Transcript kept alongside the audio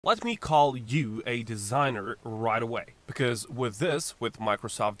Let me call you a designer right away, because with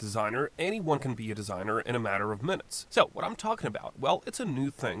Microsoft Designer, anyone can be a designer in a matter of minutes. So what I'm talking about, well, it's a new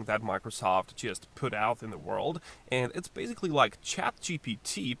thing that Microsoft just put out in the world, and it's basically like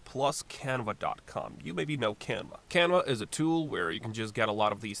ChatGPT plus Canva.com. You maybe know Canva. Canva is a tool where you can just get a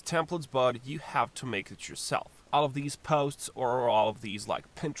lot of these templates, but you have to make it yourself. All of these posts or all of these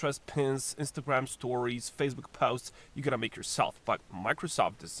like Pinterest pins, Instagram stories, Facebook posts, you gotta make yourself. But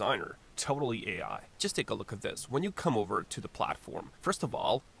Microsoft Designer, totally AI. Just take a look at this. When you come over to the platform, first of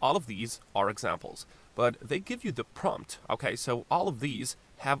all of these are examples, but they give you the prompt. Okay, so all of these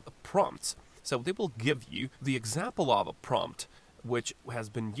have prompts. So they will give you the example of a prompt which has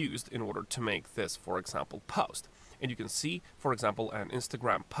been used in order to make this, for example, post. And you can see, for example, an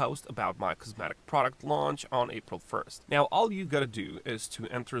Instagram post about my cosmetic product launch on April 1st. Now, all you gotta do is to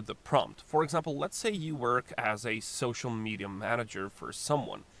enter the prompt. For example, let's say you work as a social media manager for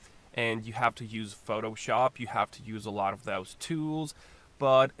someone, and you have to use Photoshop, you have to use a lot of those tools,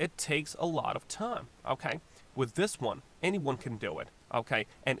 but it takes a lot of time, okay? With this one, anyone can do it, okay?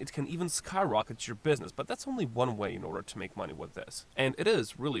 And it can even skyrocket your business, but that's only one way in order to make money with this. And it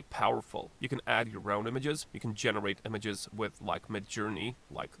is really powerful. You can add your own images, you can generate images with like Midjourney,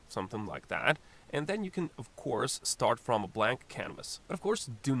 like something like that, and then you can, of course, start from a blank canvas. But of course,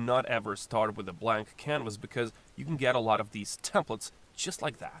 do not ever start with a blank canvas because you can get a lot of these templates just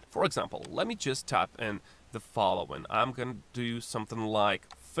like that. For example, let me just type in the following. I'm gonna do something like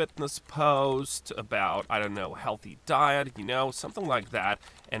fitness post about, I don't know, healthy diet, you know, something like that.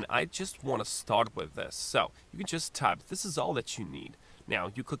 And I just want to start with this. So you can just type, this is all that you need. Now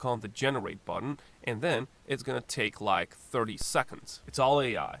you click on the generate button and then it's going to take like 30 seconds. It's all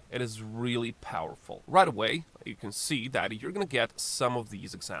AI. It is really powerful. Right away, you can see that you're going to get some of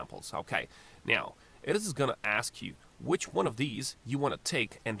these examples. Okay, now it is going to ask you which one of these you want to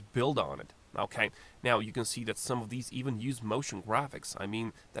take and build on it. Okay, now you can see that some of these even use motion graphics. I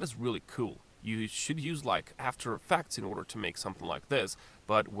mean, that is really cool. You should use like After Effects in order to make something like this,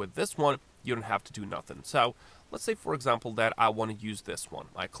 but with this one, you don't have to do nothing. So let's say, for example, that I want to use this one.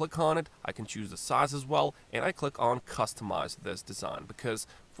 I click on it, I can choose the size as well, and I click on Customize this design because,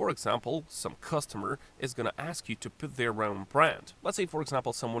 for example, some customer is going to ask you to put their own brand. Let's say, for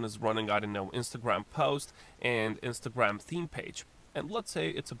example, someone is running, I don't know, Instagram post and Instagram theme page. And let's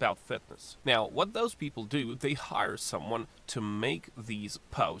say it's about fitness. Now, what those people do, they hire someone to make these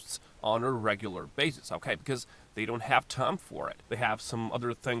posts on a regular basis, okay? Because they don't have time for it. They have some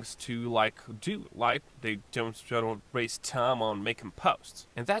other things to do, like they don't waste time on making posts.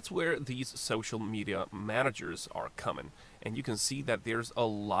 And that's where these social media managers are coming. And you can see that there's a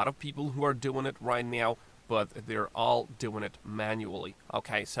lot of people who are doing it right now, but they're all doing it manually.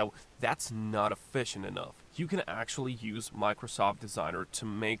 Okay, so that's not efficient enough. You can actually use Microsoft Designer to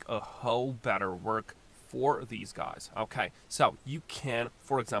make a whole better work for these guys. Okay, so you can,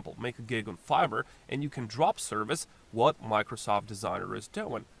 for example, make a gig on Fiverr and you can drop service what Microsoft Designer is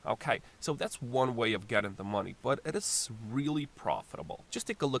doing. Okay, so that's one way of getting the money, but it is really profitable. Just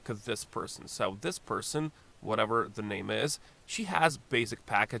take a look at this person. So this person, whatever the name is, she has basic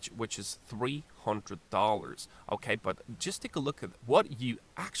package which is $300. Okay, but just take a look at what you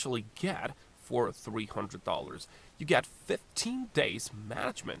actually get for $300. You get 15 days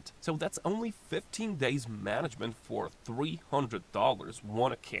management. So that's only 15 days management for $300,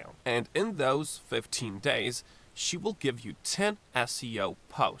 one account. And in those 15 days, she will give you 10 SEO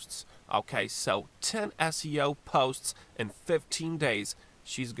posts. Okay, so 10 SEO posts in 15 days,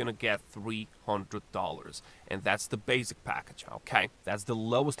 she's gonna get $300. And that's the basic package, okay? That's the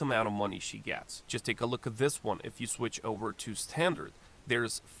lowest amount of money she gets. Just take a look at this one. If you switch over to standard,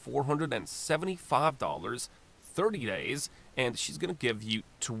 there's $475, 30 days, and she's gonna give you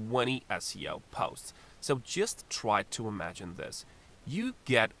 20 SEO posts. So just try to imagine this. You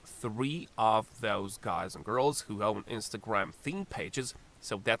get 3 of those guys and girls who own Instagram theme pages,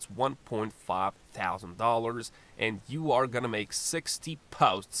 so that's $1.5 thousand, and you are gonna make 60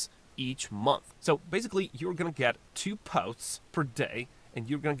 posts each month. So basically, you're gonna get 2 posts per day, and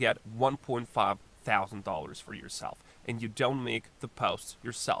you're gonna get $1.5 thousand for yourself. And you don't make the posts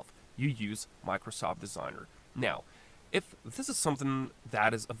yourself. You use Microsoft Designer. Now, if this is something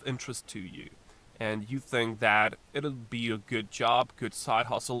that is of interest to you, and you think that it'll be a good job, good side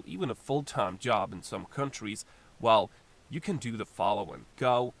hustle, even a full-time job in some countries, well, you can do the following.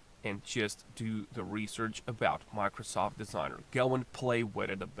 Go and just do the research about Microsoft Designer. Go and play with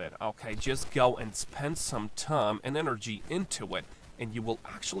it a bit, okay? Just go and spend some time and energy into it, and you will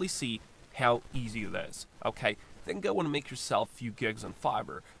actually see how easy it is, okay? Then go and make yourself a few gigs on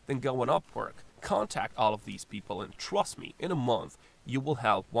Fiverr. Then go on Upwork. Contact all of these people, and trust me, in a month, you will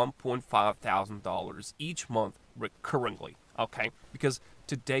have $1,500 each month recurringly, okay? Because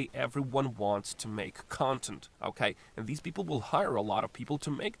today everyone wants to make content, okay? And these people will hire a lot of people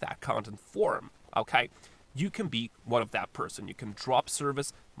to make that content for them, okay? You can be one of that person. You can drop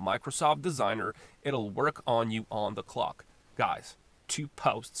service, Microsoft Designer, it'll work on you on the clock. Guys, 2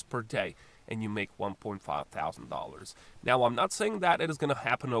 posts per day and you make $1,500. Now, I'm not saying that it is going to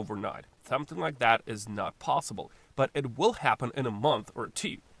happen overnight. Something like that is not possible, but it will happen in a month or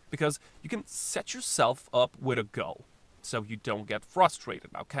 2 because you can set yourself up with a goal so you don't get frustrated,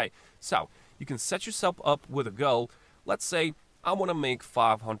 okay? So, you can set yourself up with a goal. Let's say I want to make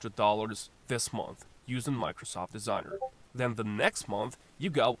 $500 this month using Microsoft Designer. Then the next month, you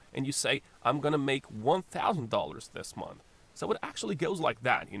go and you say, I'm going to make $1,000 this month. So it actually goes like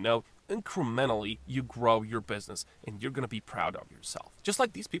that, you know, incrementally you grow your business and you're going to be proud of yourself. Just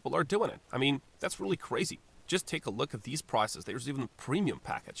like these people are doing it. I mean, that's really crazy. Just take a look at these prices. There's even a premium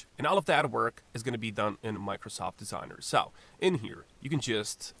package. And all of that work is going to be done in Microsoft Designer. So in here, you can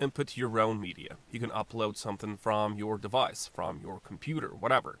just input your own media. You can upload something from your device, from your computer,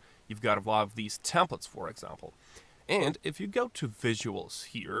 whatever. You've got a lot of these templates, for example. And if you go to visuals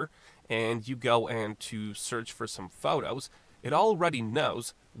here and you go and to search for some photos, it already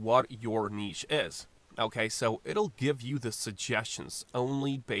knows what your niche is. Okay, so it'll give you the suggestions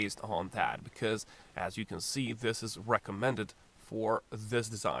only based on that because as you can see, this is recommended for this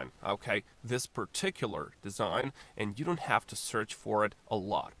design, okay, this particular design, and you don't have to search for it a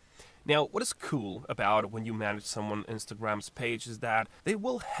lot. Now, what is cool about when you manage someone Instagram's page is that they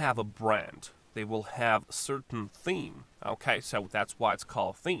will have a brand. They will have a certain theme, okay, so that's why it's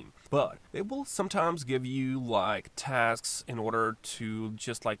called theme. But they will sometimes give you like tasks in order to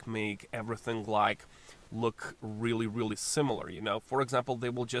just like make everything like look really similar, you know. For example, they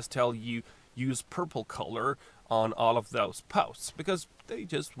will just tell you use purple color on all of those posts because they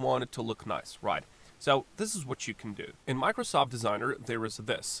just want it to look nice, right? So this is what you can do. In Microsoft Designer, there is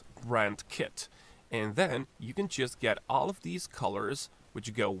this brand kit, and then you can just get all of these colors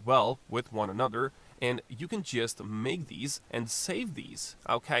which go well with one another, and you can just make these and save these,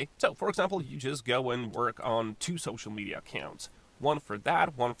 okay? So, for example, you just go and work on 2 social media accounts. One for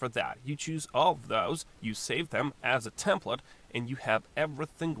that, one for that. You choose all of those, you save them as a template, and you have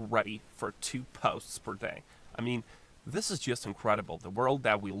everything ready for 2 posts per day. I mean, this is just incredible, the world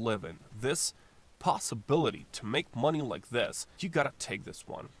that we live in. This possibility to make money like this, you gotta take this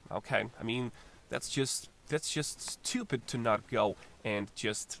one, okay? I mean, that's just stupid to not go and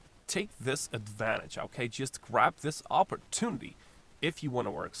just take this advantage, okay? Just grab this opportunity if you want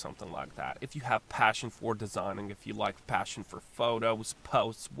to work something like that. If you have passion for designing, if you like passion for photos,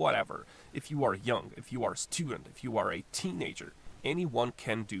 posts, whatever. If you are young, if you are a student, if you are a teenager, anyone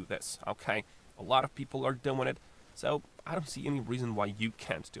can do this, okay? A lot of people are doing it, so I don't see any reason why you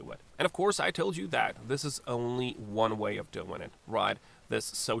can't do it. And of course, I told you that this is only one way of doing it, right? This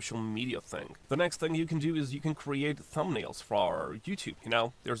social media thing. The next thing you can do is you can create thumbnails for YouTube. You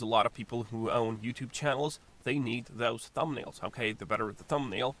know, there's a lot of people who own YouTube channels. They need those thumbnails, okay? The better the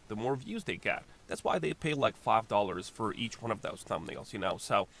thumbnail, the more views they get. That's why they pay like $5 for each one of those thumbnails, you know?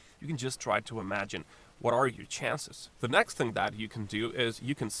 So you can just try to imagine what are your chances. The next thing that you can do is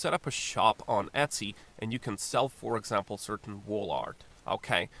you can set up a shop on Etsy and you can sell, for example, certain wall art,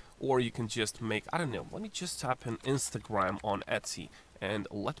 okay? Or you can just make, I don't know, let me just type in Instagram on Etsy and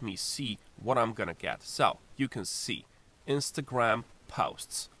let me see what I'm gonna get. So you can see Instagram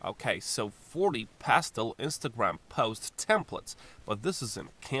posts. Okay, so 40 pastel Instagram post templates, but this is in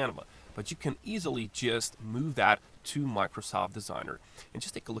Canva. But you can easily just move that to Microsoft Designer. And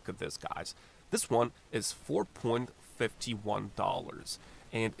just take a look at this, guys. This one is $4.51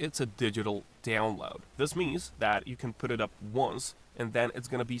 and it's a digital download. This means that you can put it up once and then it's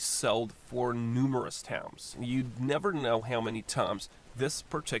going to be sold for numerous times. You never know how many times this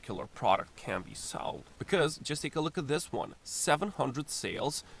particular product can be sold. Because just take a look at this one, 700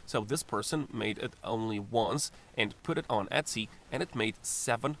 sales. So this person made it only once and put it on Etsy and it made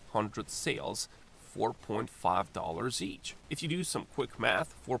 700 sales. $4.5 each. If you do some quick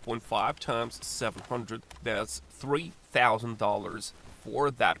math, 4.5 times 700, that's $3,000 for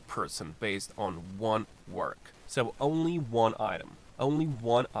that person based on one work. So only one item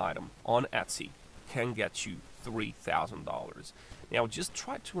on Etsy can get you $3,000. Now just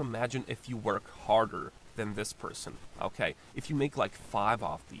try to imagine if you work harder than this person, okay? If you make like 5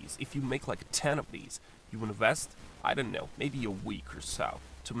 of these, if you make like 10 of these, you invest, I don't know, maybe a week or so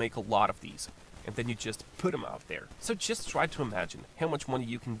to make a lot of these. And then you just put them out there. So just try to imagine how much money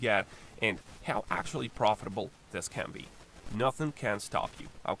you can get and how actually profitable this can be. Nothing can stop you,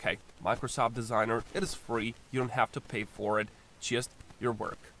 okay? Microsoft Designer, it is free. You don't have to pay for it. just your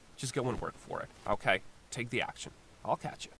work. Just go and work for it, okay? Take the action. I'll catch you.